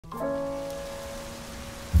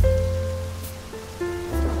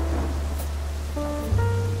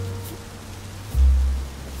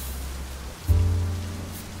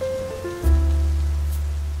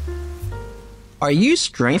Are you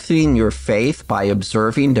strengthening your faith by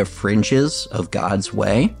observing the fringes of God's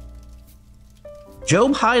way?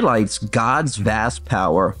 Job highlights God's vast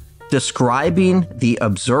power, describing the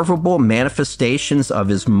observable manifestations of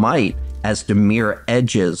his might as the mere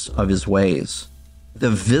edges of his ways. The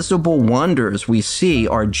visible wonders we see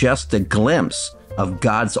are just a glimpse of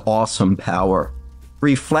God's awesome power.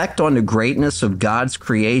 Reflect on the greatness of God's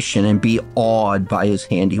creation and be awed by his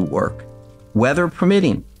handiwork. Weather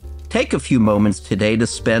permitting, take a few moments today to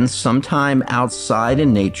spend some time outside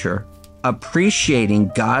in nature, appreciating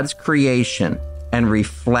God's creation and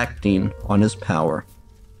reflecting on his power.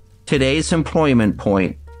 Today's employment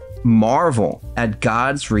point: marvel at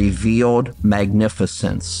God's revealed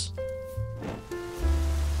magnificence.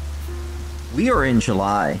 We are in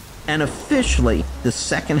July, and officially the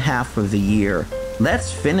second half of the year.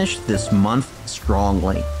 Let's finish this month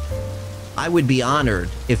strongly. I would be honored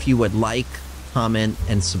if you would like, comment,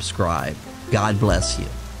 and subscribe. God bless you.